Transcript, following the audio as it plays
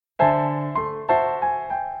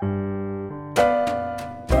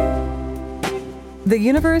The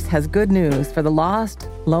universe has good news for the lost,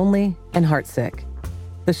 lonely, and heartsick.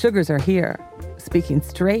 The Sugars are here, speaking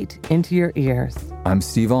straight into your ears. I'm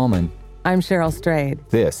Steve Allman. I'm Cheryl Strayed.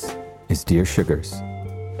 This is Dear Sugars.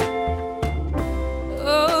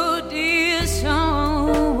 Oh, dear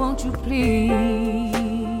song, won't you please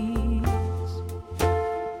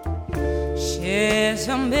share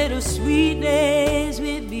some bittersweet days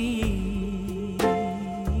with me?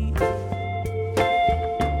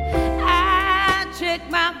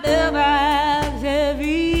 Check my mailbox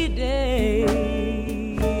every day.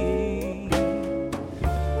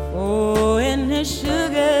 Oh, and the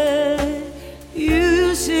sugar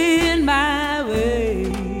you send my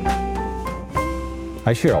way.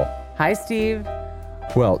 Hi, Cheryl. Hi, Steve.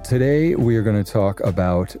 Well, today we are going to talk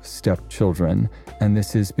about stepchildren. And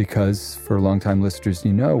this is because, for longtime listeners,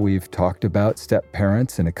 you know, we've talked about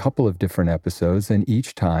stepparents in a couple of different episodes. And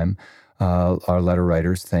each time, our letter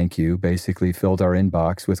writers, thank you, basically filled our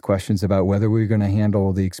inbox with questions about whether we're going to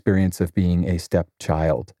handle the experience of being a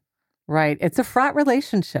stepchild. Right. It's a fraught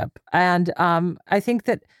relationship. And I think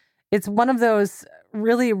that it's one of those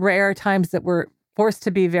really rare times that we're forced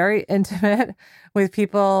to be very intimate with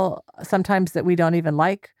people sometimes that we don't even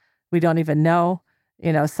like, we don't even know.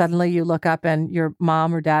 You know, suddenly you look up and your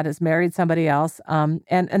mom or dad has married somebody else.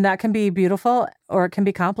 And that can be beautiful or it can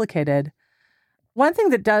be complicated. One thing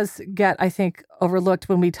that does get, I think, overlooked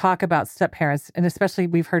when we talk about stepparents, and especially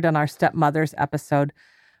we've heard on our stepmothers episode,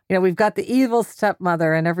 you know, we've got the evil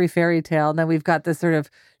stepmother in every fairy tale, and then we've got this sort of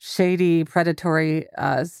shady, predatory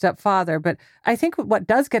stepfather. But I think what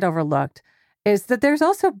does get overlooked is that there's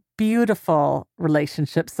also beautiful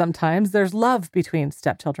relationships sometimes. There's love between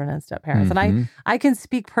stepchildren and stepparents. Mm-hmm. And I can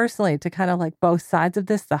speak personally to kind of like both sides of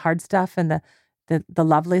this, the hard stuff and the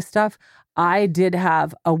lovely stuff. I did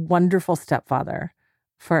have a wonderful stepfather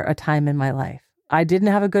for a time in my life. I didn't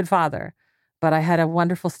have a good father, but I had a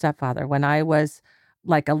wonderful stepfather. When I was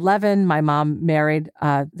like 11, my mom married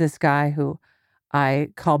this guy who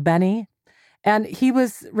I call Benny. And he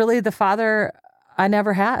was really the father I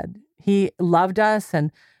never had. He loved us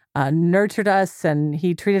and nurtured us, and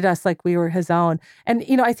he treated us like we were his own. And,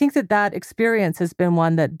 you know, I think that experience has been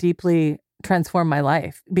one that deeply transformed my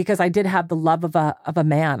life because I did have the love of a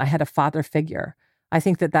man. I had a father figure. I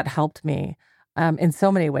think that helped me in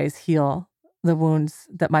so many ways heal the wounds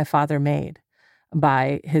that my father made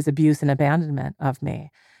by his abuse and abandonment of me.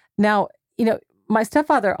 Now, you know, my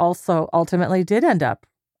stepfather also ultimately did end up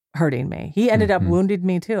hurting me. He ended up wounding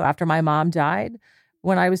me too. After my mom died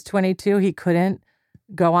when I was 22, he couldn't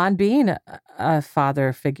go on being a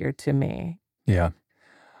father figure to me. Yeah.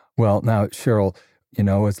 Well, now, Cheryl, you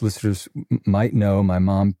know, as listeners might know, my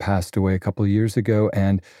mom passed away a couple of years ago,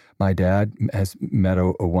 and my dad has met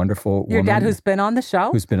a wonderful woman. Your dad who's been on the show?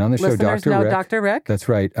 Who's been on the show, Listeners Dr. know Rick. Dr. Rick. That's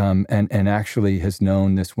right. And actually has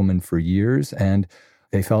known this woman for years, and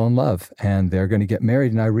they fell in love, and they're going to get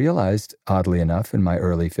married. And I realized, oddly enough, in my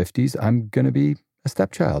early 50s, I'm going to be a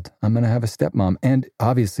stepchild. I'm going to have a stepmom. And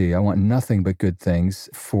obviously, I want nothing but good things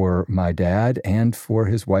for my dad and for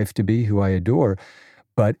his wife-to-be, who I adore.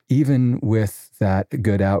 But even with that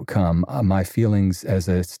good outcome, my feelings as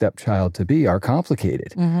a stepchild-to-be are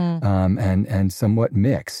complicated and somewhat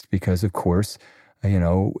mixed because, of course, you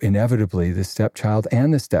know, inevitably the stepchild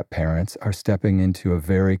and the stepparents are stepping into a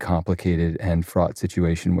very complicated and fraught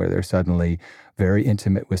situation where they're suddenly very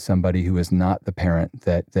intimate with somebody who is not the parent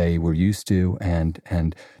that they were used to and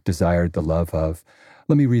desired the love of.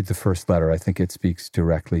 Let me read the first letter. I think it speaks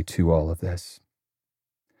directly to all of this.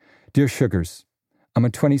 Dear Sugars, I'm a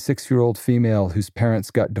 26-year-old female whose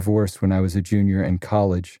parents got divorced when I was a junior in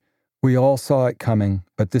college. We all saw it coming,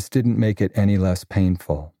 but this didn't make it any less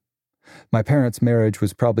painful. My parents' marriage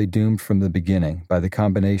was probably doomed from the beginning by the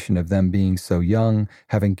combination of them being so young,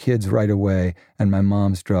 having kids right away, and my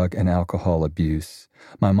mom's drug and alcohol abuse.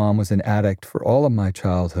 My mom was an addict for all of my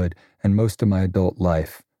childhood and most of my adult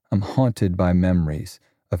life. I'm haunted by memories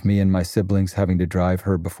of me and my siblings having to drive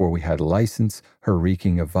her before we had a license, her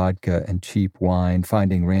reeking of vodka and cheap wine,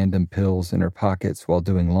 finding random pills in her pockets while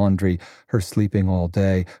doing laundry, her sleeping all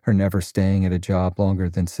day, her never staying at a job longer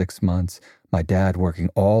than 6 months, my dad working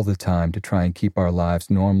all the time to try and keep our lives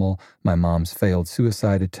normal, my mom's failed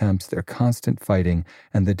suicide attempts, their constant fighting,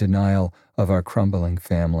 and the denial of our crumbling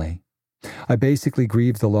family. I basically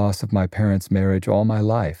grieved the loss of my parents' marriage all my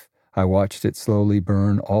life. I watched it slowly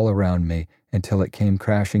burn all around me until it came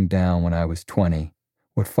crashing down when I was 20.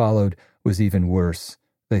 What followed was even worse.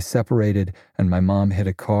 They separated, and my mom hit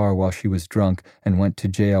a car while she was drunk and went to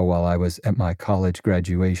jail while I was at my college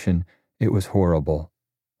graduation. It was horrible.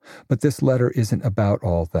 But this letter isn't about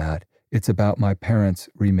all that. It's about my parents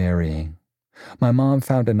remarrying. My mom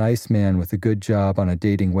found a nice man with a good job on a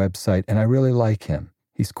dating website, and I really like him.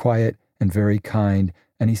 He's quiet and very kind,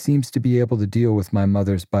 and he seems to be able to deal with my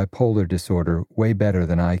mother's bipolar disorder way better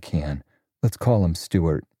than I can. Let's call him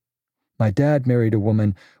Stuart. My dad married a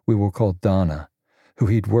woman we will call Donna, who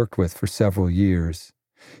he'd worked with for several years.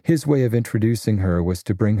 His way of introducing her was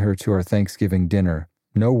to bring her to our Thanksgiving dinner.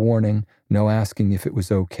 No warning, no asking if it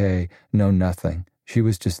was okay, no nothing. She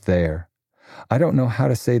was just there. I don't know how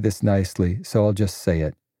to say this nicely, so I'll just say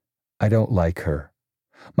it. I don't like her.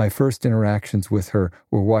 My first interactions with her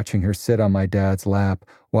were watching her sit on my dad's lap,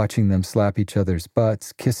 watching them slap each other's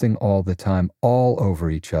butts, kissing all the time, all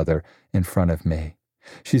over each other in front of me.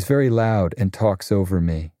 She's very loud and talks over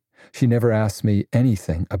me. She never asks me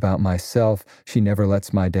anything about myself. She never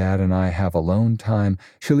lets my dad and I have alone time.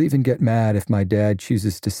 She'll even get mad if my dad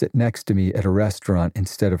chooses to sit next to me at a restaurant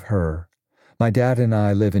instead of her. My dad and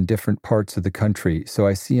I live in different parts of the country, so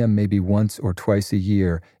I see him maybe once or twice a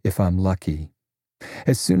year if I'm lucky.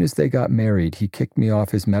 As soon as they got married, he kicked me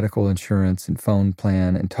off his medical insurance and phone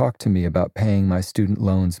plan and talked to me about paying my student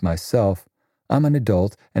loans myself. I'm an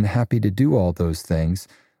adult and happy to do all those things.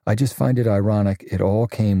 I just find it ironic it all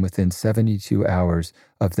came within 72 hours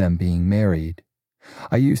of them being married.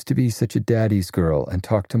 I used to be such a daddy's girl and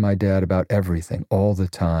talk to my dad about everything all the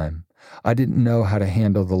time. I didn't know how to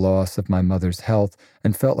handle the loss of my mother's health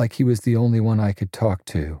and felt like he was the only one I could talk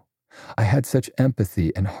to. I had such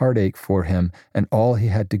empathy and heartache for him and all he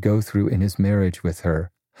had to go through in his marriage with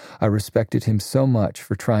her. I respected him so much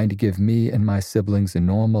for trying to give me and my siblings a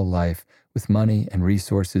normal life with money and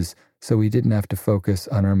resources so we didn't have to focus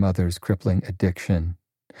on our mother's crippling addiction.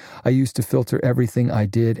 I used to filter everything I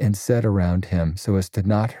did and said around him so as to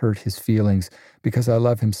not hurt his feelings because I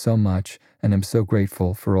love him so much and am so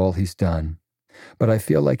grateful for all he's done. But I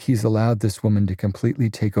feel like he's allowed this woman to completely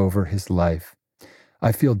take over his life.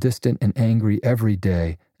 I feel distant and angry every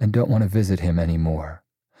day and don't want to visit him anymore.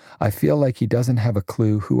 I feel like he doesn't have a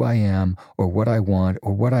clue who I am or what I want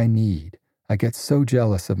or what I need. I get so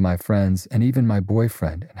jealous of my friends and even my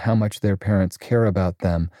boyfriend and how much their parents care about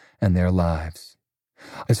them and their lives.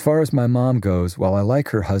 As far as my mom goes, while I like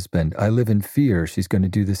her husband, I live in fear she's going to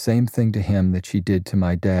do the same thing to him that she did to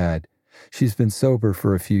my dad. She's been sober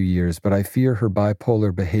for a few years, but I fear her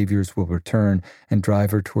bipolar behaviors will return and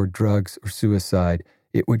drive her toward drugs or suicide.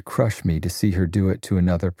 It would crush me to see her do it to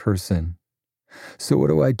another person. So what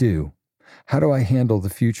do I do? How do I handle the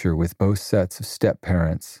future with both sets of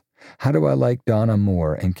step-parents? How do I like Donna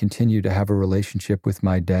more and continue to have a relationship with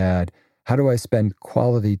my dad? How do I spend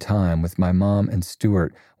quality time with my mom and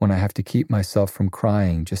Stuart when I have to keep myself from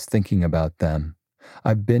crying just thinking about them?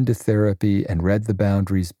 I've been to therapy and read the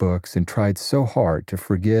Boundaries books and tried so hard to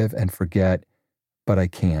forgive and forget, but I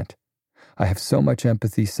can't. I have so much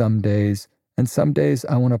empathy some days, and some days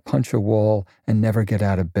I want to punch a wall and never get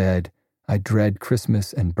out of bed. I dread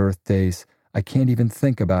Christmas and birthdays. I can't even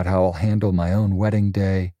think about how I'll handle my own wedding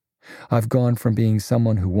day. I've gone from being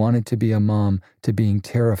someone who wanted to be a mom to being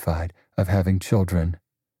terrified of having children.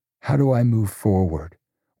 How do I move forward?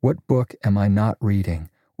 What book am I not reading?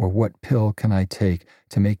 Or what pill can I take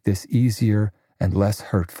to make this easier and less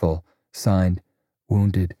hurtful? Signed,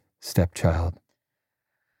 Wounded Stepchild.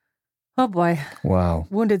 Oh boy. Wow.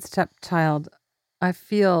 Wounded Stepchild. I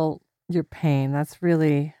feel your pain.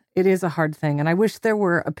 It is a hard thing. And I wish there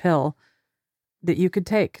were a pill that you could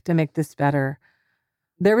take to make this better.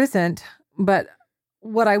 There isn't, but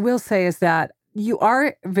what I will say is that you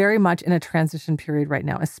are very much in a transition period right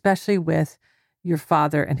now, especially with your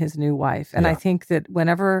father and his new wife. And I think that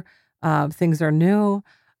whenever things are new,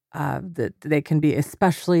 that they can be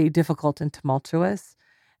especially difficult and tumultuous.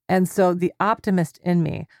 And so the optimist in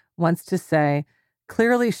me wants to say,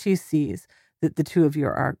 clearly she sees that the two of you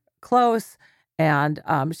are close, and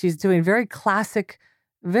she's doing very classic,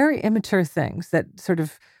 very immature things that sort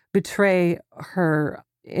of betray her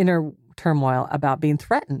inner turmoil about being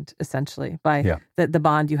threatened, essentially, by the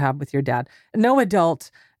bond you have with your dad. No adult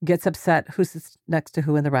gets upset who sits next to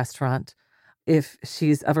who in the restaurant if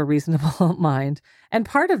she's of a reasonable mind. And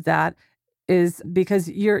part of that is because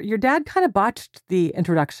your dad kind of botched the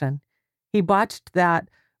introduction. He botched that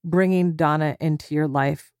bringing Donna into your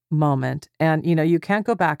life moment. And, you can't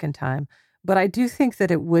go back in time. But I do think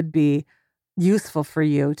that it would be useful for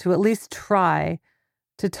you to at least try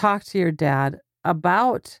to talk to your dad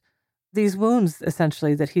about these wounds,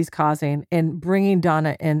 essentially, that he's causing in bringing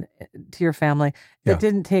Donna in to your family that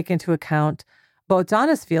didn't take into account both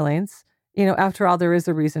Donna's feelings. After all, there is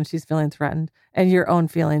a reason she's feeling threatened, and your own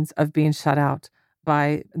feelings of being shut out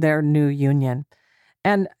by their new union.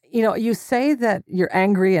 And, you say that you're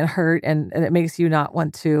angry and hurt and it makes you not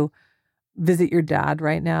want to visit your dad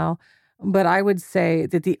right now. But I would say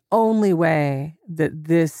that the only way that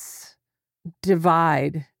this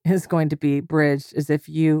divide is going to be bridged is if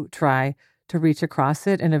you try to reach across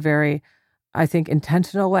it in a very, I think,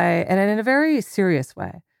 intentional way and in a very serious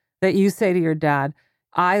way. That you say to your dad,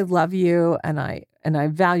 I love you and I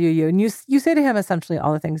value you. And you say to him essentially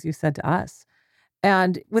all the things you said to us.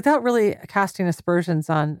 And without really casting aspersions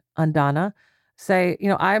on Donna, say,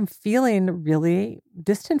 I'm feeling really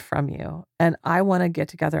distant from you and I want to get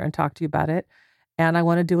together and talk to you about it. And I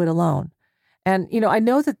want to do it alone. And, I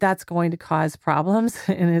know that that's going to cause problems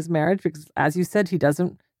in his marriage because, as you said,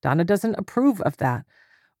 Donna doesn't approve of that.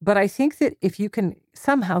 But I think that if you can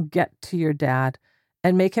somehow get to your dad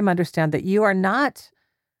and make him understand that you are not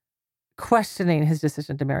questioning his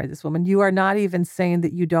decision to marry this woman, you are not even saying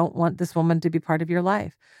that you don't want this woman to be part of your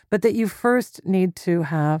life, but that you first need to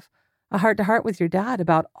have a heart-to-heart with your dad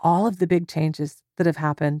about all of the big changes that have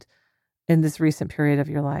happened in this recent period of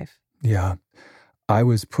your life. Yeah. I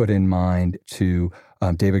was put in mind to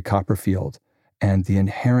David Copperfield and the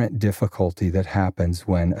inherent difficulty that happens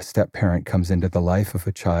when a step-parent comes into the life of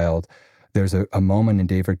a child. There's a moment in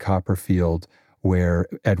David Copperfield where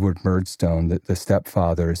Edward Murdstone, the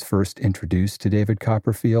stepfather, is first introduced to David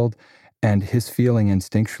Copperfield, and his feeling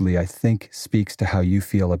instinctually, I think, speaks to how you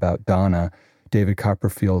feel about Donna. David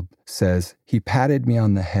Copperfield says, he patted me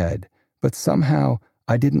on the head, but somehow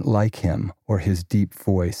I didn't like him or his deep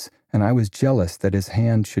voice, and I was jealous that his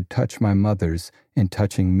hand should touch my mother's in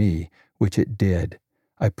touching me, which it did.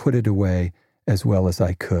 I put it away as well as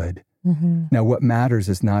I could. Mm-hmm. Now, what matters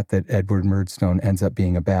is not that Edward Murdstone ends up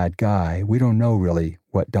being a bad guy. We don't know really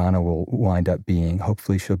what Donna will wind up being.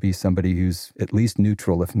 Hopefully she'll be somebody who's at least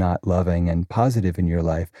neutral, if not loving and positive in your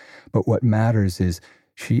life. But what matters is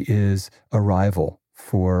she is a rival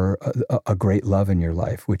for a great love in your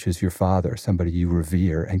life, which is your father, somebody you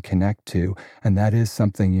revere and connect to. And that is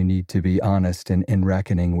something you need to be honest and in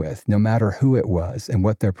reckoning with, no matter who it was and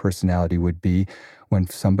what their personality would be. When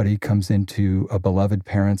somebody comes into a beloved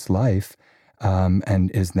parent's life and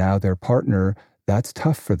is now their partner, that's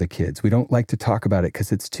tough for the kids. We don't like to talk about it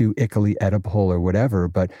because it's too ickily edible or whatever,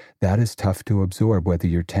 but that is tough to absorb, whether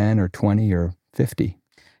you're 10 or 20 or 50.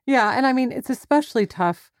 Yeah, and I mean, it's especially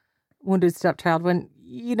tough, wounded stepchild, when,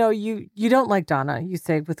 you don't like Donna, you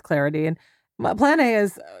say with clarity. And plan A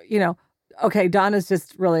is, okay, Donna's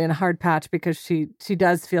just really in a hard patch because she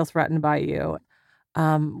does feel threatened by you.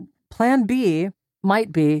 Plan B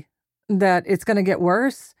might be that it's going to get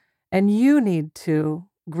worse and you need to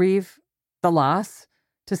grieve the loss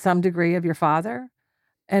to some degree of your father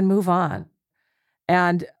and move on.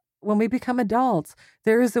 And when we become adults,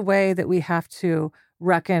 there is a way that we have to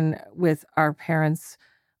reckon with our parents'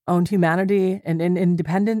 own humanity and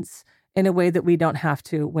independence in a way that we don't have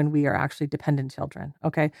to when we are actually dependent children,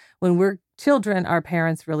 okay? When we're children, our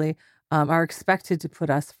parents really are expected to put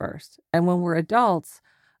us first. And when we're adults,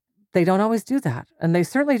 they don't always do that. And they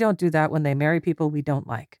certainly don't do that when they marry people we don't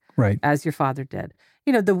like, right? As your father did.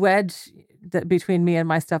 The wedge that between me and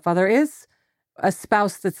my stepfather is a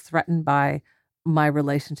spouse that's threatened by my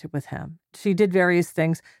relationship with him. She did various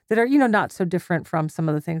things that are, not so different from some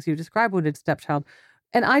of the things you described, wounded stepchild.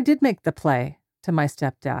 And I did make the play to my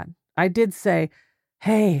stepdad. I did say,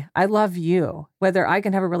 hey, I love you. Whether I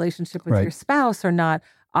can have a relationship with your spouse or not,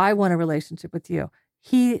 I want a relationship with you.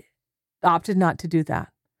 He opted not to do that.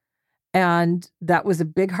 And that was a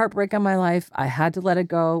big heartbreak on my life. I had to let it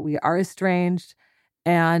go. We are estranged.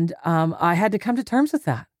 And I had to come to terms with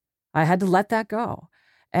that. I had to let that go.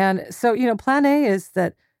 And so, plan A is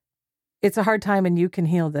that it's a hard time and you can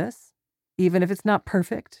heal this, even if it's not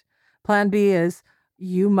perfect. Plan B is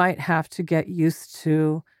you might have to get used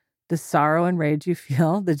to the sorrow and rage you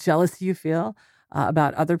feel, the jealousy you feel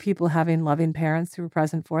about other people having loving parents who were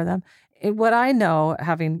present for them. What I know,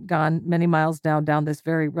 having gone many miles now down this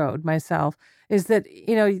very road myself, is that,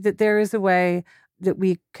 that there is a way that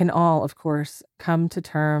we can all, of course, come to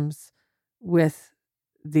terms with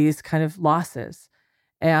these kind of losses.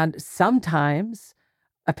 And sometimes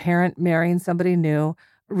a parent marrying somebody new,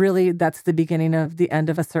 really, that's the beginning of the end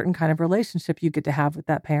of a certain kind of relationship you get to have with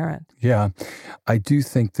that parent. Yeah. I do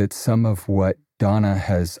think that some of what Donna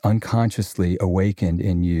has unconsciously awakened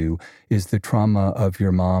in you is the trauma of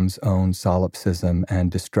your mom's own solipsism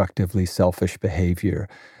and destructively selfish behavior.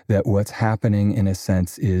 That what's happening, in a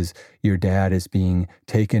sense, is your dad is being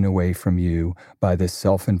taken away from you by this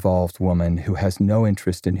self-involved woman who has no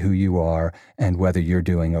interest in who you are and whether you're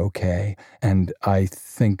doing okay. And I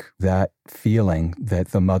think that feeling that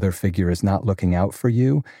the mother figure is not looking out for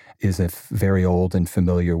you is a very old and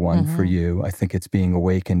familiar one for you. I think it's being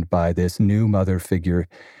awakened by this new mother figure.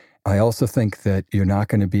 I also think that you're not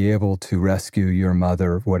going to be able to rescue your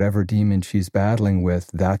mother. Whatever demon she's battling with,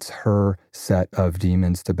 that's her set of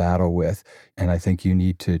demons to battle with. And I think you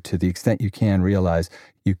need to the extent you can, realize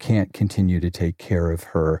you can't continue to take care of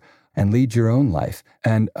her and lead your own life.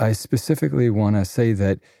 And I specifically want to say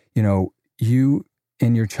that, you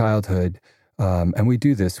in your childhood, and we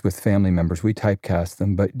do this with family members, we typecast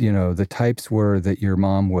them, but, the types were that your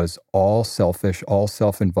mom was all selfish, all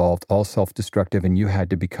self-involved, all self-destructive, and you had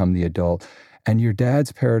to become the adult. And your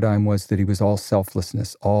dad's paradigm was that he was all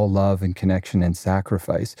selflessness, all love and connection and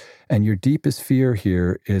sacrifice. And your deepest fear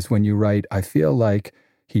here is when you write, I feel like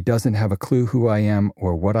he doesn't have a clue who I am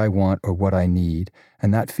or what I want or what I need.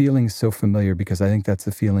 And that feeling is so familiar because I think that's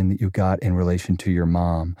the feeling that you got in relation to your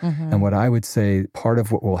mom. Mm-hmm. And what I would say, part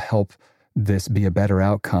of what will help this be a better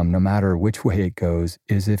outcome, no matter which way it goes,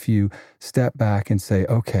 is if you step back and say,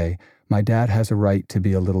 okay, my dad has a right to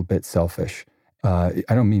be a little bit selfish. I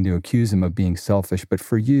don't mean to accuse him of being selfish, but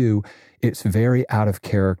for you, it's very out of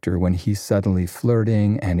character when he's suddenly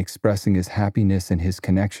flirting and expressing his happiness and his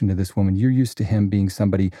connection to this woman. You're used to him being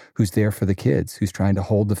somebody who's there for the kids, who's trying to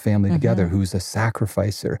hold the family together, who's a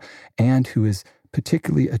sacrificer, and who is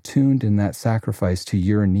particularly attuned in that sacrifice to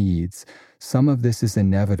your needs. Some of this is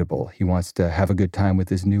inevitable. He wants to have a good time with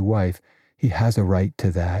his new wife. He has a right to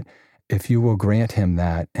that. If you will grant him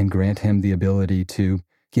that and grant him the ability to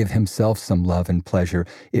give himself some love and pleasure,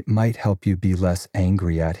 it might help you be less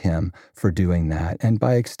angry at him for doing that. And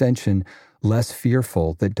by extension, less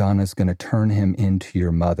fearful that Donna's going to turn him into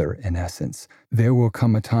your mother, in essence. There will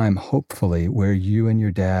come a time, hopefully, where you and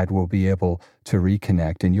your dad will be able to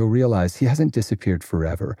reconnect, and you'll realize he hasn't disappeared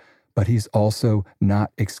forever, but he's also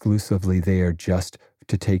not exclusively there just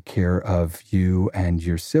to take care of you and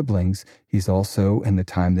your siblings. He's also, in the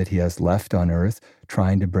time that he has left on earth,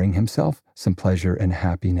 trying to bring himself some pleasure and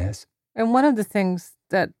happiness. And one of the things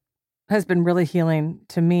that has been really healing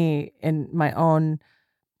to me in my own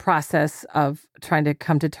process of trying to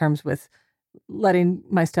come to terms with letting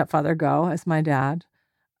my stepfather go as my dad,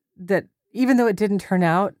 that even though it didn't turn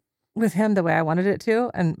out with him the way I wanted it to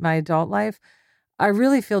in my adult life, I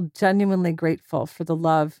really feel genuinely grateful for the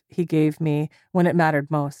love he gave me when it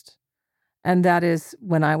mattered most. And that is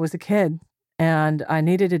when I was a kid and I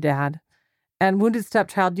needed a dad. And Wounded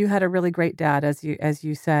Stepchild, you had a really great dad, as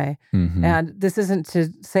you say. Mm-hmm. And this isn't to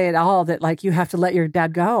say at all that like you have to let your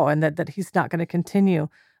dad go and that he's not going to continue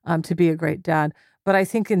to be a great dad. But I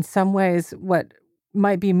think in some ways what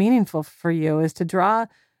might be meaningful for you is to draw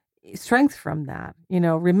strength from that.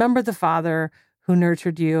 Remember the father who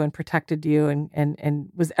nurtured you and protected you and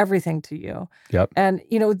was everything to you. Yep. And,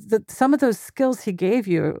 some of those skills he gave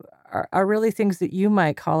you are really things that you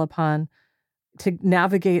might call upon to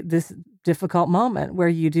navigate this difficult moment where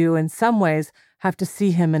you do, in some ways, have to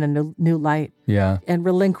see him in a new light. Yeah. And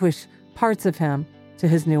relinquish parts of him to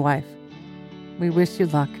his new wife. We wish you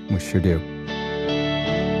luck. We sure do.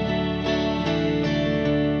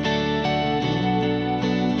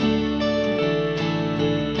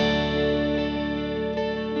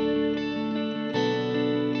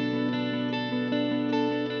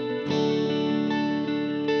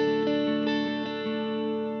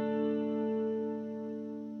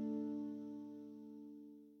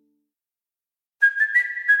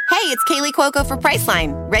 It's Kaylee Cuoco for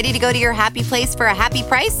Priceline. Ready to go to your happy place for a happy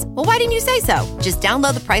price? Well, why didn't you say so? Just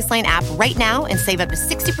download the Priceline app right now and save up to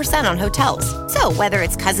 60% on hotels. So whether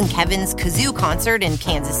it's Cousin Kevin's Kazoo Concert in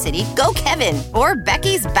Kansas City, go Kevin, or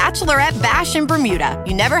Becky's Bachelorette Bash in Bermuda,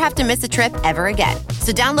 you never have to miss a trip ever again.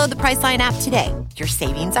 So download the Priceline app today. Your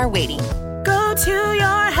savings are waiting. Go to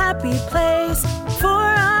your happy place for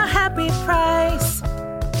a happy price.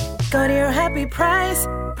 Go to your happy price,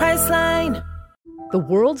 Priceline. The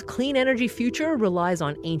world's clean energy future relies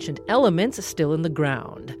on ancient elements still in the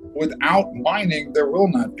ground. Without mining, there will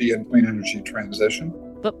not be a clean energy transition.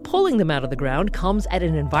 But pulling them out of the ground comes at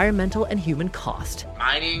an environmental and human cost.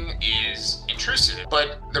 Mining is intrusive,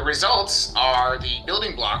 but the results are the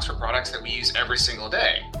building blocks for products that we use every single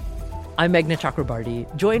day. I'm Meghna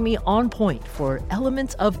Chakrabarty. Join me on Point for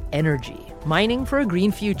Elements of Energy, Mining for a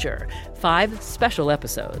Green Future. 5 special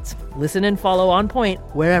episodes. Listen and follow On Point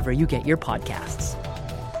wherever you get your podcasts.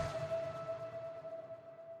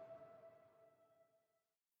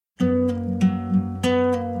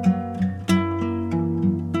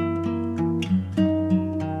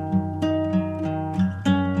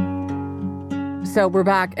 So we're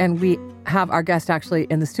back, and we have our guest actually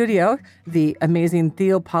in the studio, the amazing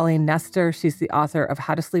Theo, Pauline, Nestor. She's the author of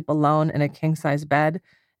How to Sleep Alone in a King-Size Bed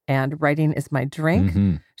and Writing is My Drink.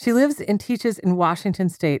 Mm-hmm. She lives and teaches in Washington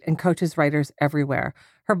State and coaches writers everywhere.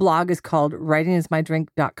 Her blog is called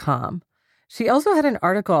writingismydrink.com. She also had an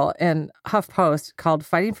article in HuffPost called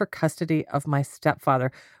Fighting for Custody of My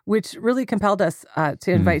Stepfather, which really compelled us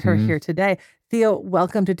to invite her here today. Theo,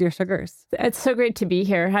 welcome to Dear Sugars. It's so great to be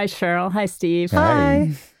here. Hi, Cheryl. Hi, Steve.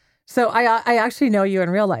 Hi. So I actually know you in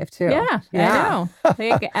real life, too. Yeah. I know.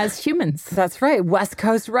 Like, as humans. That's right. West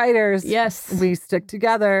Coast writers. Yes. We stick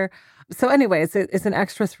together. So anyway, it's an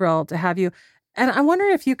extra thrill to have you. And I'm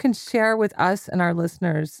wondering if you can share with us and our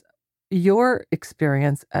listeners your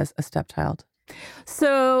experience as a stepchild.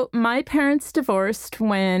 So my parents divorced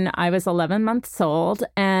when I was 11 months old.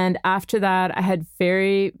 And after that, I had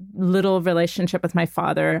very little relationship with my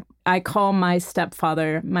father. I call my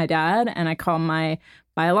stepfather my dad, and I call my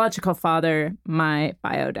biological father my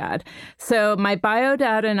bio dad. So my bio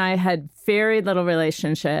dad and I had very little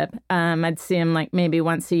relationship. I'd see him like maybe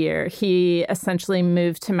once a year. He essentially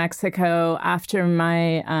moved to Mexico after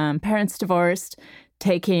my parents divorced,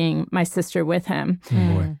 taking my sister with him.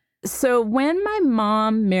 Oh, boy. So when my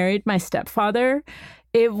mom married my stepfather,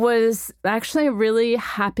 it was actually a really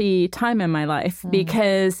happy time in my life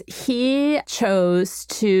because he chose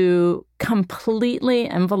to completely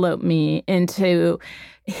envelope me into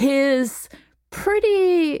his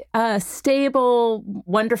pretty stable,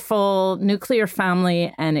 wonderful nuclear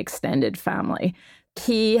family and extended family.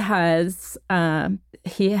 He had,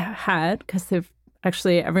 because they've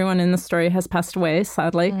actually, everyone in the story has passed away,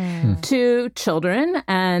 sadly, 2 children,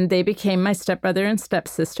 and they became my stepbrother and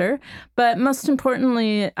stepsister. But most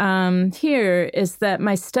importantly here is that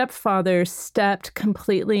my stepfather stepped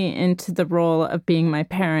completely into the role of being my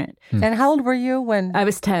parent. And how old were you when? I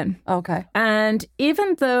was 10. Okay. And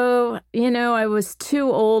even though, I was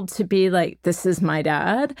too old to be like, this is my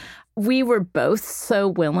dad, we were both so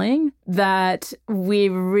willing that we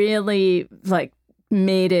really,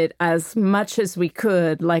 made it as much as we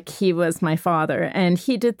could like he was my father. And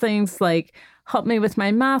he did things like help me with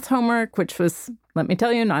my math homework, which was, let me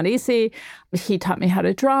tell you, not easy. He taught me how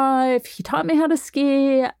to drive. He taught me how to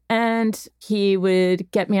ski. And he would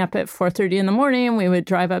get me up at 4:30 in the morning. We would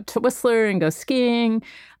drive up to Whistler and go skiing.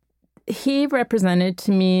 He represented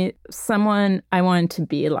to me someone I wanted to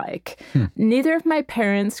be like. Neither of my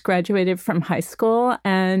parents graduated from high school,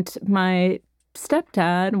 and my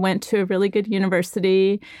stepdad went to a really good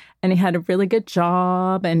university and he had a really good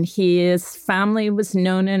job and his family was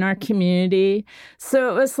known in our community. So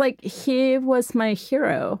it was like he was my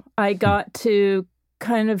hero. I got to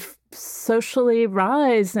kind of socially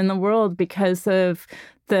rise in the world because of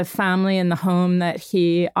the family and the home that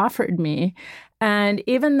he offered me. And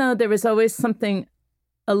even though there was always something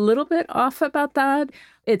a little bit off about that,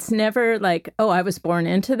 it's never like, oh, I was born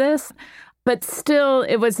into this. But still,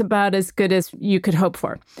 it was about as good as you could hope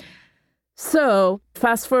for. So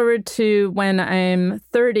fast forward to when I'm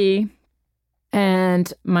 30,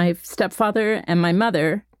 and my stepfather and my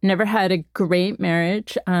mother never had a great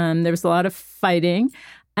marriage. There was a lot of fighting.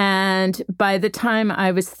 And by the time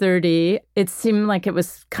I was 30, it seemed like it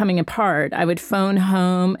was coming apart. I would phone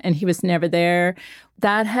home and he was never there.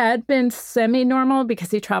 That had been semi-normal because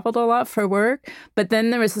he traveled a lot for work. But then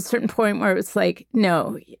there was a certain point where it was like,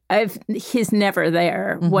 no, he's never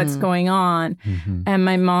there. What's going on? And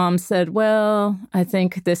my mom said, well, I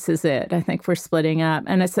think this is it. I think we're splitting up.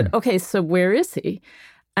 And I said, okay, so where is he?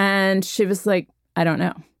 And she was like, I don't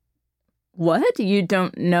know. What? You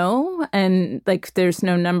don't know? And there's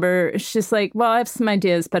no number. She's like, well, I have some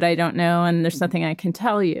ideas, but I don't know. And there's nothing I can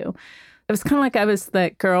tell you. It was kind of like I was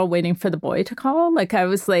that girl waiting for the boy to call. I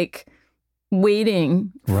was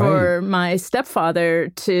waiting for my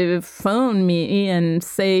stepfather to phone me and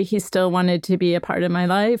say he still wanted to be a part of my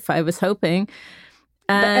life. I was hoping.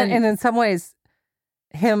 And in some ways,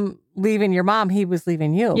 him leaving your mom, he was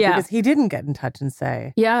leaving you. Yeah. Because he didn't get in touch and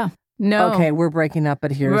say, yeah. No. Okay, we're breaking up,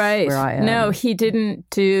 but here's where I am. No, he didn't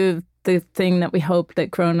do the thing that we hoped that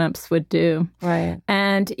grown-ups would do. Right.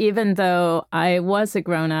 And even though I was a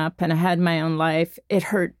grown-up and I had my own life, it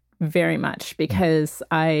hurt very much because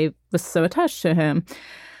I was so attached to him.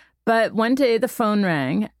 But one day the phone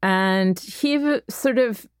rang and he sort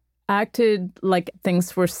of acted like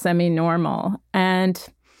things were semi-normal. And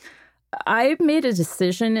I made a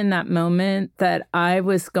decision in that moment that I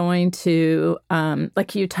was going to,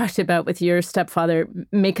 like you talked about with your stepfather,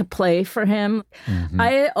 make a play for him.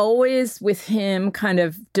 I always, with him, kind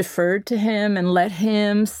of deferred to him and let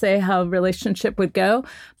him say how a relationship would go.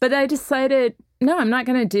 But I decided, no, I'm not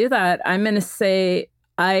going to do that. I'm going to say,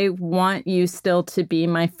 I want you still to be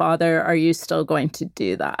my father. Are you still going to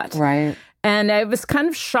do that? Right. And I was kind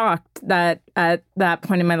of shocked that at that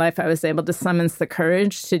point in my life, I was able to summon the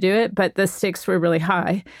courage to do it, but the stakes were really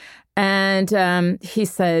high. And he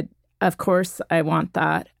said, of course, I want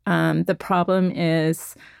that. The problem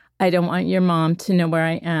is I don't want your mom to know where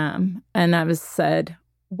I am. And I said,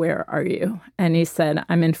 where are you? And he said,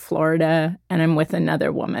 I'm in Florida and I'm with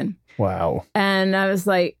another woman. Wow. And I was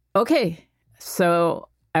like, okay, so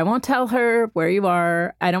I won't tell her where you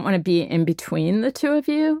are. I don't want to be in between the two of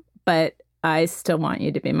you, but I still want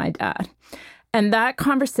you to be my dad. And that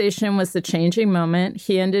conversation was the changing moment.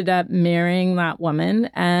 He ended up marrying that woman,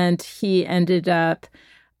 and he ended up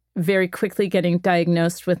very quickly getting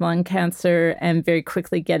diagnosed with lung cancer and very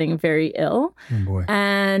quickly getting very ill. Oh boy.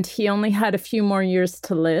 And he only had a few more years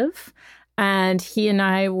to live. And he and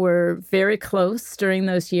I were very close during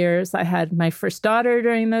those years. I had my first daughter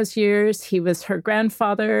during those years. He was her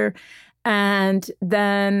grandfather. And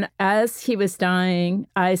then as he was dying,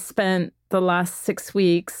 I spent the last 6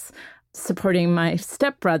 weeks supporting my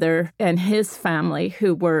stepbrother and his family,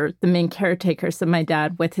 who were the main caretakers of my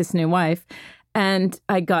dad with his new wife. And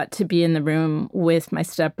I got to be in the room with my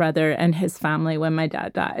stepbrother and his family when my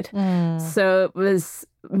dad died. So it was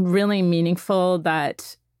really meaningful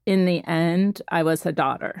that in the end, I was a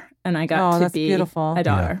daughter, and I got to be beautiful. a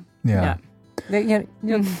daughter. Yeah.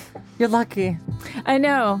 You're lucky. I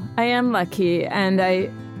know. I am lucky, and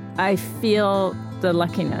I feel the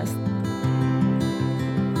luckiness.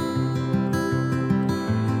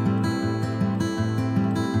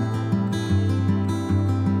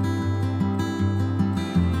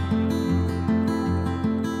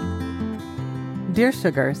 Dear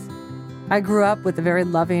Sugars, I grew up with a very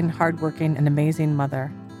loving, hardworking, and amazing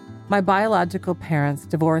mother. My biological parents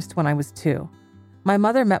divorced when I was 2. My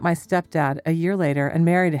mother met my stepdad a year later and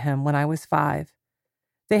married him when I was 5.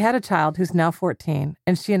 They had a child who's now 14,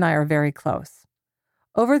 and she and I are very close.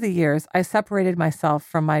 Over the years, I separated myself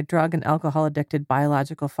from my drug and alcohol-addicted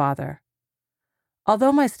biological father.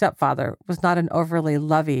 Although my stepfather was not an overly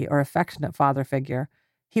lovey or affectionate father figure,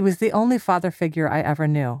 he was the only father figure I ever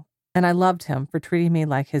knew, and I loved him for treating me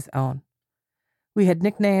like his own. We had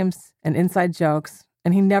nicknames and inside jokes,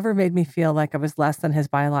 and he never made me feel like I was less than his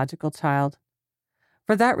biological child.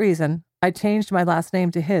 For that reason, I changed my last name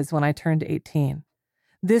to his when I turned 18.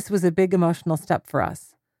 This was a big emotional step for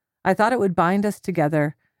us. I thought it would bind us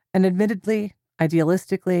together and admittedly,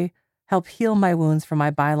 idealistically, help heal my wounds from my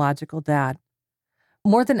biological dad.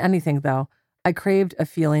 More than anything, though, I craved a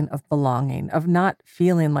feeling of belonging, of not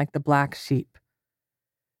feeling like the black sheep.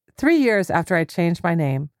 3 years after I changed my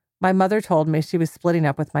name, my mother told me she was splitting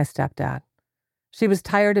up with my stepdad. She was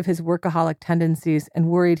tired of his workaholic tendencies and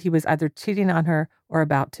worried he was either cheating on her or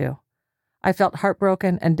about to. I felt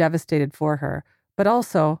heartbroken and devastated for her, but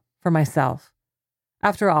also for myself.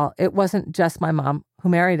 After all, it wasn't just my mom who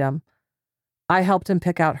married him. I helped him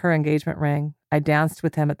pick out her engagement ring. I danced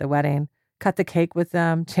with him at the wedding, cut the cake with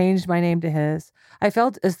them, changed my name to his. I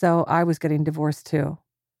felt as though I was getting divorced too.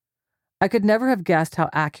 I could never have guessed how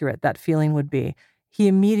accurate that feeling would be. He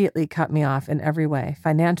immediately cut me off in every way,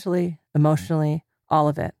 financially, emotionally, all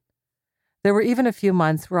of it. There were even a few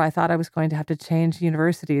months where I thought I was going to have to change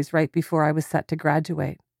universities right before I was set to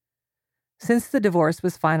graduate. Since the divorce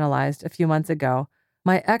was finalized a few months ago,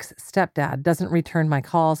 my ex-stepdad doesn't return my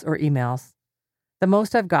calls or emails. The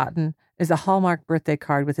most I've gotten is a Hallmark birthday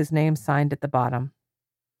card with his name signed at the bottom.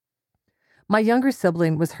 My younger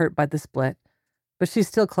sibling was hurt by the split, but she's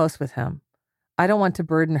still close with him. I don't want to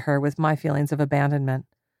burden her with my feelings of abandonment.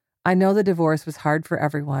 I know the divorce was hard for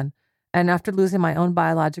everyone, and after losing my own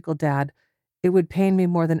biological dad, it would pain me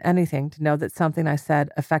more than anything to know that something I said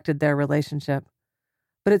affected their relationship.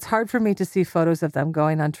 But it's hard for me to see photos of them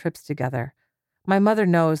going on trips together. My mother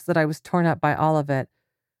knows that I was torn up by all of it,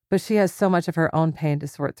 but she has so much of her own pain to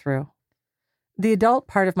sort through. The adult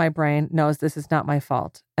part of my brain knows this is not my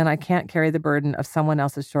fault, and I can't carry the burden of someone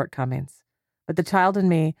else's shortcomings. But the child in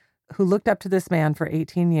me, who looked up to this man for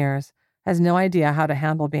 18 years, has no idea how to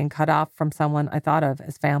handle being cut off from someone I thought of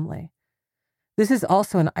as family. This is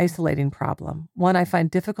also an isolating problem, one I find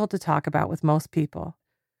difficult to talk about with most people.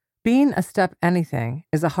 Being a step anything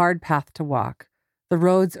is a hard path to walk. The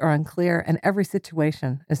roads are unclear and every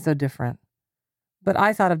situation is so different. But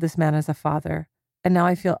I thought of this man as a father, and now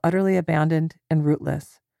I feel utterly abandoned and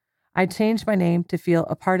rootless. I changed my name to feel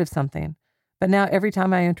a part of something, but now every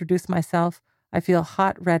time I introduce myself, I feel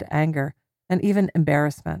hot red anger and even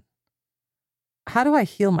embarrassment. How do I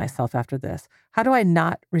heal myself after this? How do I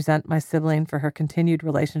not resent my sibling for her continued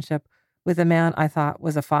relationship with a man I thought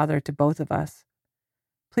was a father to both of us?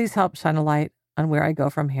 Please help shine a light on where I go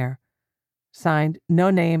from here. Signed, no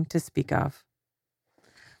name to speak of.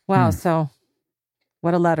 Wow, so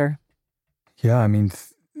what a letter. Yeah, I mean,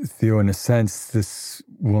 Theo, in a sense, this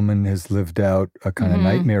woman has lived out a kind of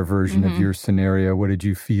nightmare version of your scenario. What did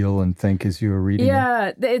you feel and think as you were reading it?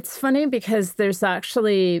 Yeah, it's funny because there's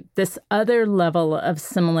actually this other level of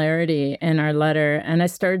similarity in our letter. And I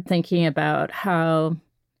started thinking about how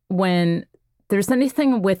when there's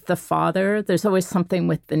anything with the father, there's always something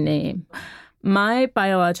with the name. My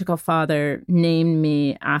biological father named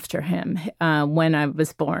me after him when I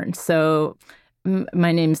was born. So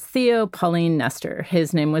my name's Theo, Pauline, Nestor.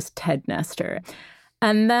 His name was Ted Nestor.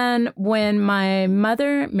 And then when my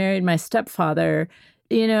mother married my stepfather,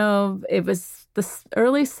 it was the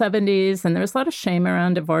early 70s and there was a lot of shame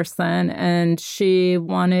around divorce then. And she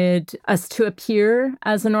wanted us to appear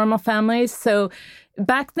as a normal family. So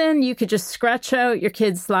back then, you could just scratch out your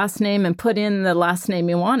kid's last name and put in the last name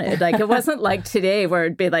you wanted. Like, it wasn't like today where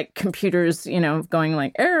it'd be like computers, going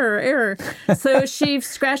like, error. So she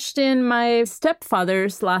scratched in my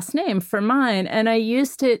stepfather's last name for mine, and I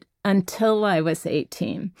used it until I was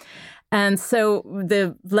 18. And so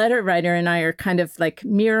the letter writer and I are kind of like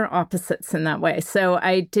mirror opposites in that way. So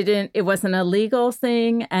it wasn't a legal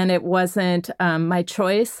thing, and it wasn't my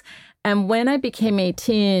choice. And when I became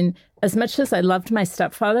 18, as much as I loved my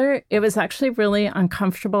stepfather, it was actually really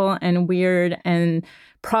uncomfortable and weird and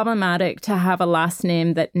problematic to have a last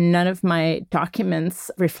name that none of my documents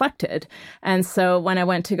reflected. And so when I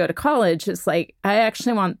went to go to college, it's like, I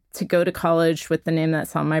actually want to go to college with the name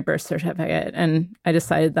that's on my birth certificate. And I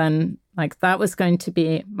decided then, like, that was going to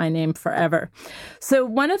be my name forever. So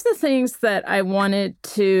one of the things that I wanted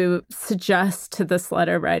to suggest to this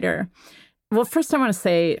letter writer, well, first I want to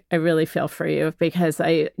say I really feel for you because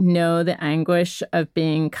I know the anguish of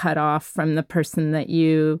being cut off from the person that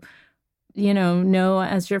you know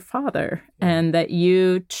as your father, and that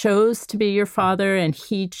you chose to be your father and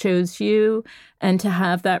he chose you, and to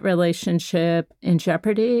have that relationship in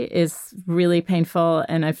jeopardy is really painful.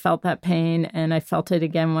 And I felt that pain, and I felt it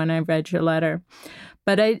again when I read your letter.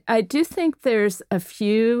 But I do think there's a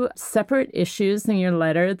few separate issues in your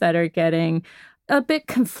letter that are getting a bit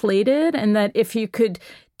conflated, and that if you could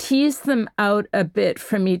tease them out a bit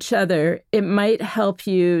from each other, it might help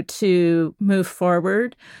you to move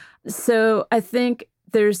forward. So I think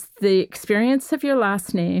there's the experience of your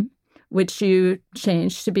last name, which you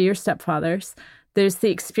changed to be your stepfather's. There's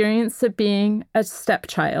the experience of being a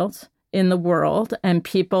stepchild in the world and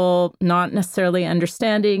people not necessarily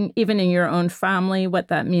understanding, even in your own family, what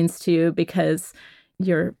that means to you because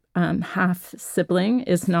your half sibling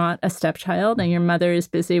is not a stepchild and your mother is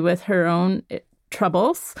busy with her own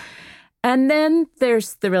troubles. And then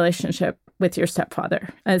there's the relationship with your stepfather,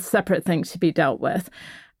 a separate thing to be dealt with.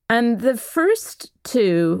 And the first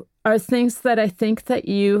two are things that I think that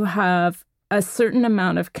you have a certain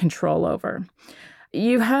amount of control over.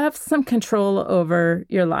 You have some control over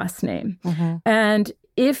your last name. Mm-hmm. And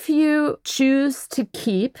if you choose to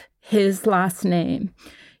keep his last name,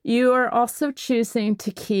 you are also choosing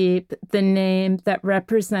to keep the name that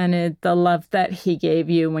represented the love that he gave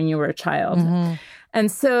you when you were a child. Mm-hmm.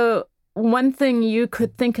 And so one thing you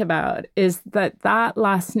could think about is that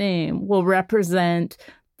last name will represent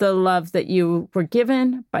the love that you were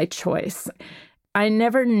given by choice. I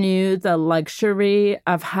never knew the luxury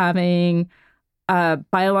of having a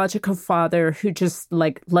biological father who just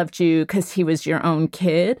loved you because he was your own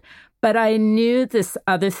kid. But I knew this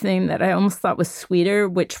other thing that I almost thought was sweeter,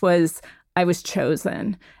 which was I was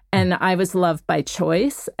chosen and I was loved by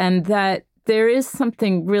choice, and that there is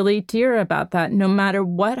something really dear about that, no matter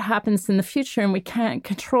what happens in the future. And we can't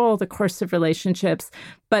control the course of relationships,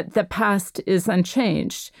 but the past is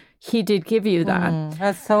unchanged. He did give you that.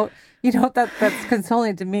 That's so, that's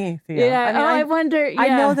consoling to me, Theo. Yeah, I wonder. Yeah. I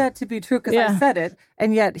know that to be true because I said it,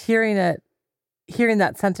 and yet hearing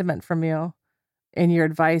that sentiment from you in your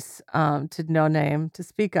advice to no name to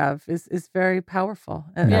speak of is very powerful,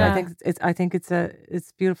 and I think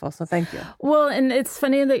it's beautiful. So thank you. Well, and it's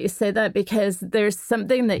funny that you say that because there's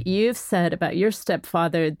something that you've said about your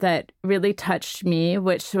stepfather that really touched me,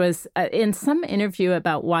 which was in some interview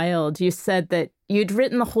about Wild. You said that you'd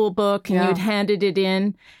written the whole book and you'd handed it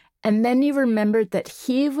in. And then you remembered that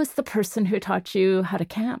he was the person who taught you how to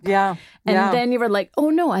camp. Yeah. And then you were like,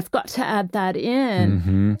 oh, no, I've got to add that in.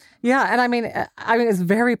 Mm-hmm. Yeah. And I mean, it's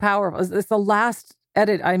very powerful. It's the last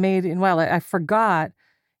edit I made in Wild. I forgot,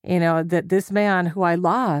 that this man who I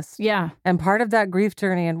lost. Yeah. And part of that grief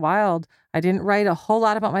journey in Wild, I didn't write a whole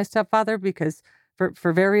lot about my stepfather because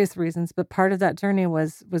for various reasons, but part of that journey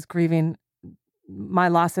was grieving my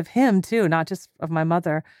loss of him too, not just of my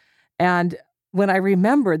mother. And when I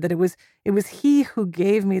remembered that it was he who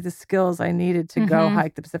gave me the skills I needed to go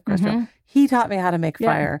hike the Pacific Crest Trail. He taught me how to make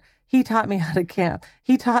fire. He taught me how to camp.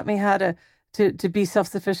 He taught me how to to be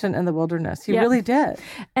self-sufficient in the wilderness. He really did.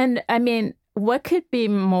 And I mean, what could be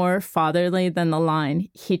more fatherly than the line,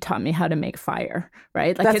 he taught me how to make fire,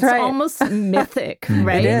 right? Like it's almost mythic,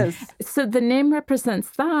 right? It is. So the name represents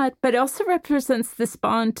that, but it also represents this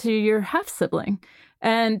bond to your half-sibling.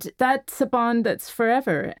 And that's a bond that's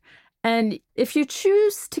forever. And if you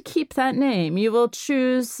choose to keep that name, you will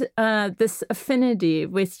choose this affinity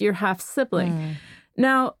with your half-sibling.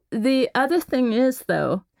 Now, the other thing is,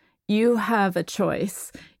 though, you have a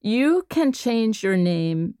choice. You can change your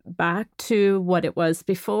name back to what it was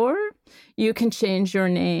before. You can change your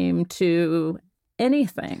name to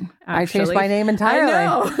anything, actually. I changed my name entirely. I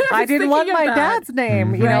know. I didn't want my dad's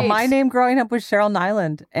name. You know, my name growing up was Cheryl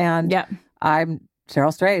Nyland, and I'm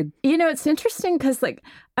Cheryl Strayed. You know, it's interesting because, like,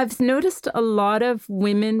 I've noticed a lot of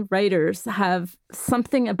women writers have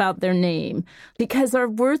something about their name because our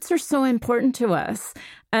words are so important to us.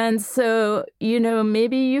 And so, you know,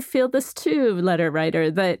 maybe you feel this too, letter writer,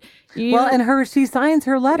 that you... Well, and she signs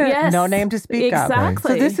her letter, no name to speak of.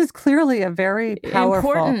 Exactly. So this is clearly a very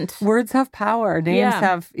powerful... Important. Words have power. Names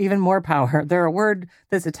have even more power. They're a word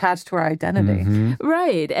that's attached to our identity.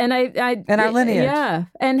 Right. And and our lineage. Yeah.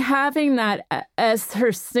 And having that as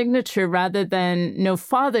her signature rather than no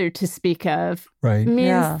father to speak of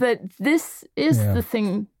means that this is the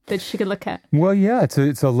thing that she could look at. Well, yeah,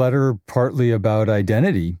 it's a letter partly about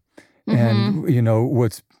identity. And, you know,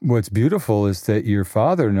 what's beautiful is that your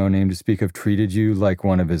father, no name to speak of, treated you like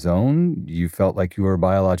one of his own. You felt like you were a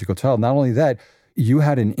biological child. Not only that, you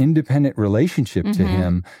had an independent relationship to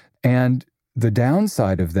him. And the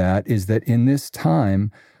downside of that is that in this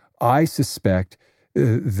time, I suspect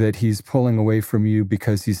that he's pulling away from you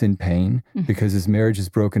because he's in pain, because his marriage is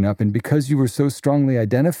broken up, and because you were so strongly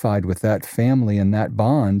identified with that family and that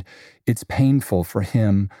bond, it's painful for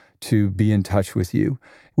him to be in touch with you.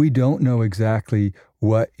 We don't know exactly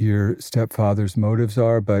what your stepfather's motives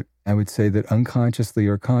are, but I would say that unconsciously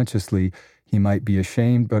or consciously, he might be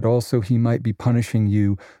ashamed, but also he might be punishing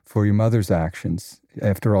you for your mother's actions.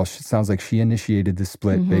 After all, it sounds like she initiated the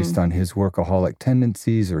split based on his workaholic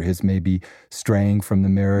tendencies or his maybe straying from the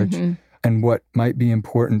marriage. And what might be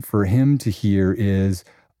important for him to hear is,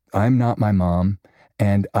 I'm not my mom,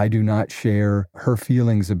 and I do not share her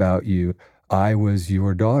feelings about you. I was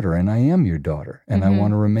your daughter, and I am your daughter, and I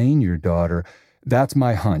want to remain your daughter. That's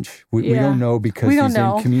my hunch. We don't know because he's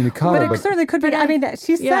incommunicado. But it certainly could be. I mean,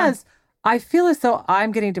 she says, I feel as though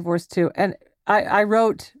I'm getting divorced too. And I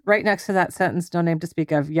wrote right next to that sentence, no name to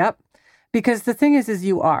speak of, yep. Because the thing is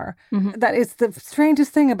you are. That is the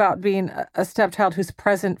strangest thing about being a stepchild who's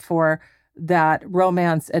present for that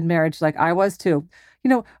romance and marriage like I was too. You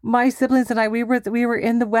know, my siblings and I, we were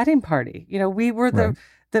in the wedding party. You know, we were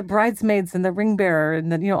the bridesmaids and the ring bearer and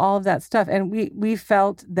the, you know, all of that stuff. And we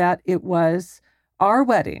felt that it was our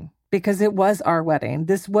wedding because it was our wedding.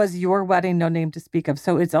 This was your wedding, no name to speak of.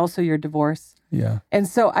 So it's also your divorce. Yeah. And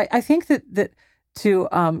so I think that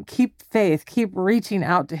to keep faith, keep reaching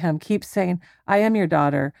out to him, keep saying, I am your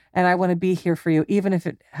daughter and I want to be here for you, even if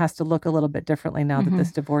it has to look a little bit differently now that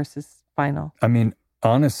this divorce is final. I mean,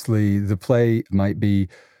 honestly, the play might be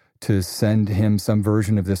to send him some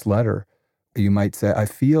version of this letter. You might say, I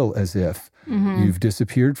feel as if you've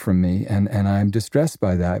disappeared from me, and I'm distressed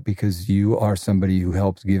by that because you are somebody who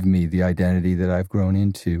helped give me the identity that I've grown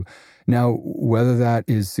into. Now, whether that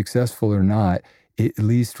is successful or not, it at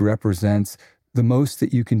least represents the most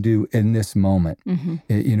that you can do in this moment.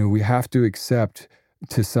 You know, we have to accept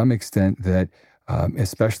to some extent that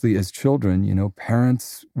especially as children, you know,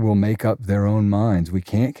 parents will make up their own minds. We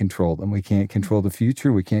can't control them. We can't control the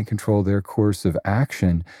future. We can't control their course of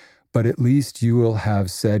action. But at least you will have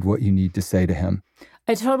said what you need to say to him.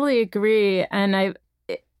 I totally agree. And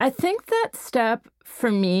I think that step for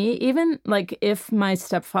me, even like if my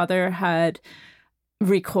stepfather had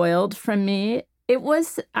recoiled from me, it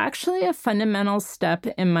was actually a fundamental step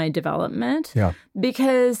in my development. Yeah.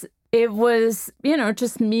 Because it was, you know,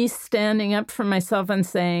 just me standing up for myself and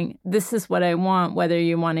saying, this is what I want, whether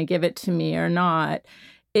you want to give it to me or not.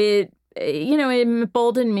 It, you know, it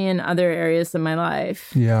emboldened me in other areas of my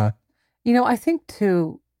life. Yeah. You know, I think,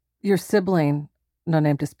 too, your sibling, no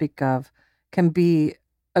name to speak of, can be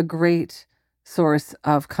a great source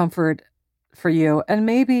of comfort for you and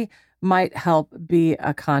maybe might help be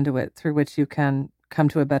a conduit through which you can come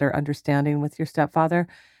to a better understanding with your stepfather.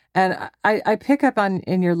 And I pick up on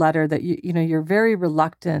in your letter that, you know, you're very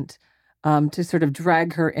reluctant to sort of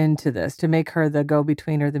drag her into this, to make her the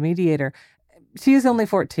go-between or the mediator. She is only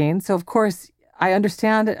 14, so of course I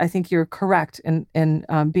understand it. I think you're correct in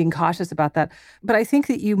being cautious about that. But I think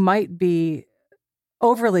that you might be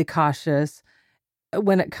overly cautious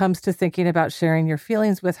when it comes to thinking about sharing your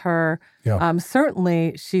feelings with her,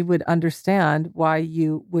 certainly she would understand why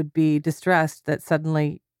you would be distressed that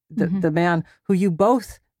suddenly the man who you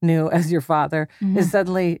both knew as your father is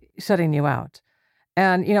suddenly shutting you out.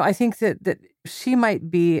 And, I think that she might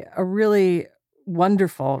be a really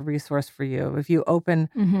wonderful resource for you if you open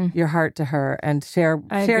your heart to her and share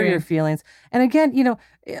your feelings. And again,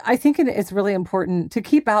 I think it's really important to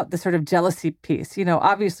keep out the sort of jealousy piece.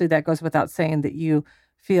 Obviously that goes without saying that you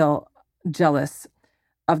feel jealous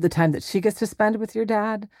of the time that she gets to spend with your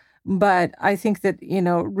dad. But I think that,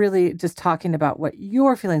 really just talking about what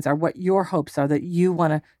your feelings are, what your hopes are, that you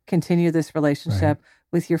want to continue this relationship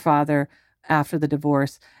with your father after the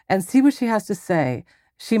divorce, and see what she has to say.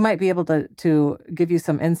 She might be able to give you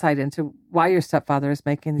some insight into why your stepfather is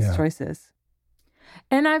making these choices.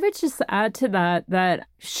 And I would just add to that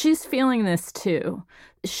she's feeling this too.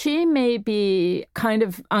 She may be kind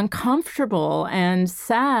of uncomfortable and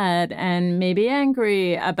sad and maybe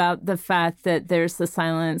angry about the fact that there's the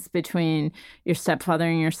silence between your stepfather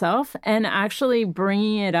and yourself. And actually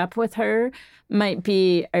bringing it up with her might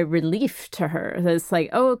be a relief to her. That's like,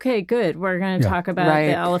 oh, okay, good. We're going to talk about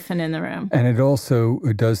the elephant in the room. And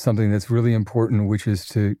it does something that's really important, which is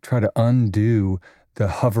to try to undo the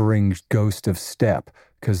hovering ghost of step.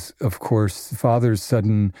 Because, of course, father's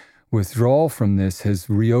sudden withdrawal from this has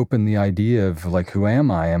reopened the idea of, like, who am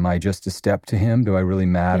I? Am I just a step to him? Do I really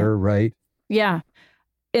matter, right? Yeah.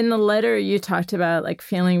 In the letter, you talked about, like,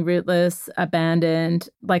 feeling rootless, abandoned,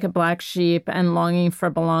 like a black sheep, and longing for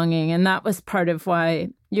belonging. And that was part of why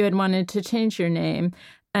you had wanted to change your name.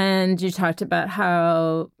 And you talked about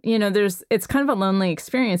how, it's kind of a lonely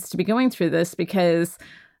experience to be going through this because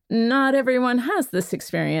not everyone has this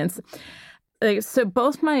experience. So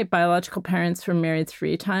both my biological parents were married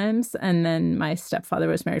 3 times, and then my stepfather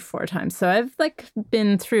was married 4 times. So I've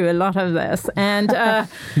been through a lot of this. And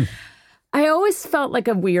I always felt like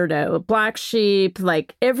a weirdo, black sheep,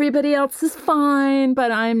 like everybody else is fine,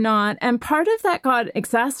 but I'm not. And part of that got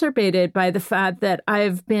exacerbated by the fact that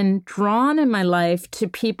I've been drawn in my life to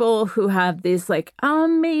people who have these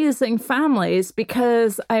amazing families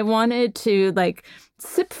because I wanted to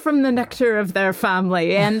sip from the nectar of their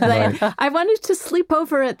family. And I wanted to sleep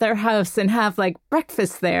over at their house and have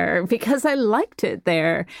breakfast there because I liked it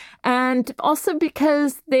there. And also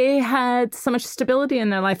because they had so much stability in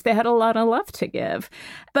their life. They had a lot of love to give.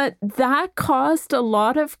 But that caused a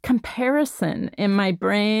lot of comparison in my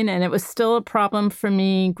brain. And it was still a problem for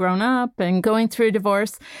me grown up and going through a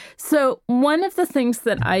divorce. So one of the things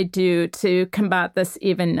that I do to combat this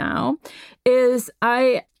even now is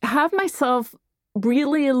I have myself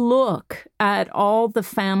really look at all the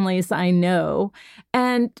families I know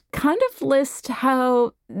and kind of list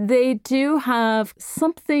how they do have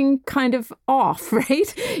something kind of off,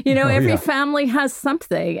 right? Every family has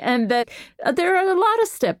something, and that there are a lot of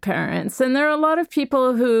step parents, and there are a lot of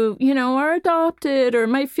people who, are adopted or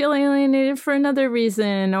might feel alienated for another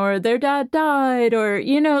reason, or their dad died, or,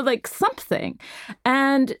 something.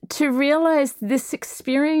 And to realize this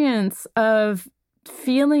experience of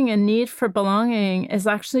feeling a need for belonging is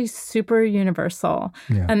actually super universal.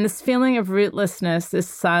 Yeah. And this feeling of rootlessness is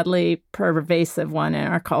sadly pervasive one in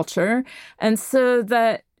our culture. And so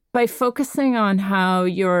that by focusing on how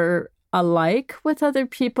you're alike with other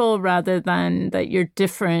people rather than that you're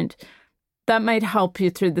different, that might help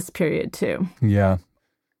you through this period too. Yeah.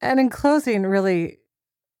 And in closing, really,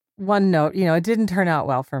 one note, it didn't turn out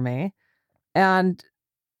well for me. And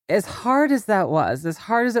as hard as that was, as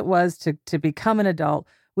hard as it was to become an adult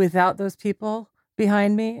without those people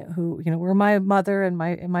behind me who, were my mother and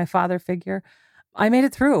my father figure, I made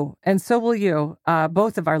it through. And so will you,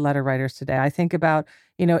 both of our letter writers today. I think about,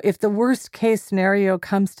 if the worst case scenario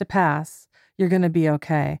comes to pass, you're going to be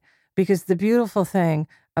okay. Because the beautiful thing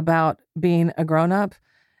about being a grown-up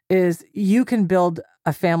is you can build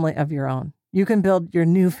a family of your own. You can build your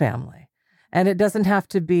new family. And it doesn't have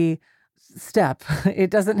to be step. It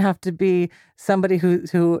doesn't have to be somebody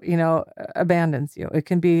who abandons you. It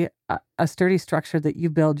can be a sturdy structure that you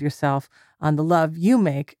build yourself on the love you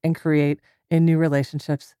make and create in new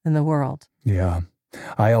relationships in the world. Yeah.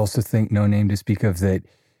 I also think, no name to speak of, that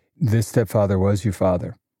this stepfather was your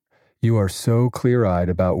father. You are so clear-eyed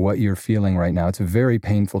about what you're feeling right now. It's a very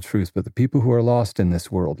painful truth, but the people who are lost in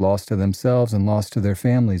this world, lost to themselves and lost to their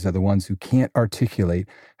families, are the ones who can't articulate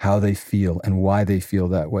how they feel and why they feel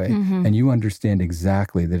that way. Mm-hmm. And you understand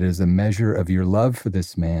exactly that it is a measure of your love for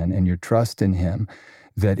this man and your trust in him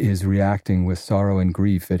that is reacting with sorrow and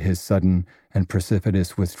grief at his sudden and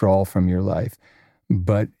precipitous withdrawal from your life.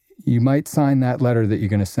 But you might sign that letter that you're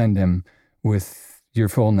going to send him with your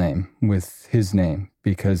full name, with his name,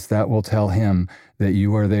 because that will tell him that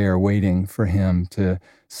you are there waiting for him to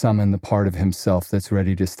summon the part of himself that's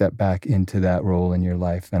ready to step back into that role in your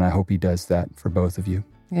life. And I hope he does that for both of you.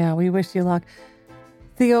 Yeah, we wish you luck.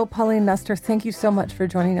 Theo, Pauline, Nestor, thank you so much for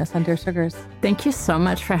joining us on Dear Sugars. Thank you so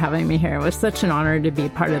much for having me here. It was such an honor to be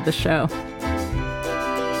part of the show.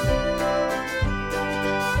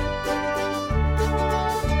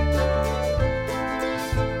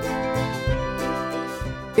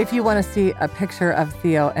 If you want to see a picture of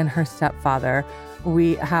Theo and her stepfather,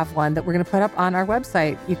 we have one that we're going to put up on our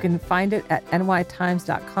website. You can find it at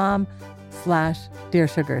nytimes.com/Dear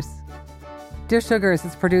Sugars. Dear Sugars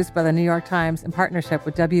is produced by the New York Times in partnership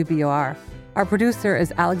with WBOR. Our producer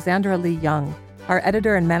is Alexandra Lee Young. Our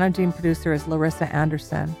editor and managing producer is Larissa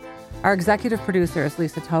Anderson. Our executive producer is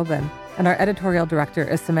Lisa Tobin, and our editorial director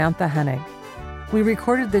is Samantha Hennig. We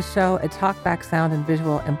recorded this show at Talkback Sound and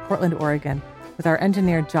Visual in Portland, Oregon, with our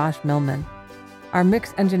engineer Josh Millman. Our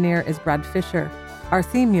mix engineer is Brad Fisher. Our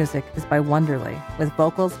theme music is by Wonderly, with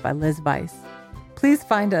vocals by Liz Weiss. Please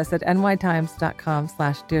find us at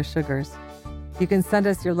nytimes.com/Dear Sugars. You can send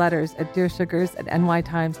us your letters at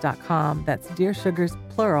dearsugars@nytimes.com. That's Dear Sugars,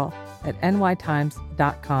 plural, at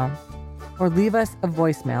nytimes.com. Or leave us a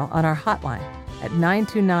voicemail on our hotline at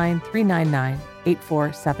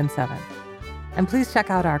 929-399-8477. And please check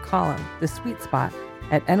out our column, The Sweet Spot,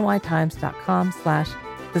 at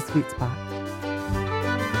nytimes.com/The Sweet Spot.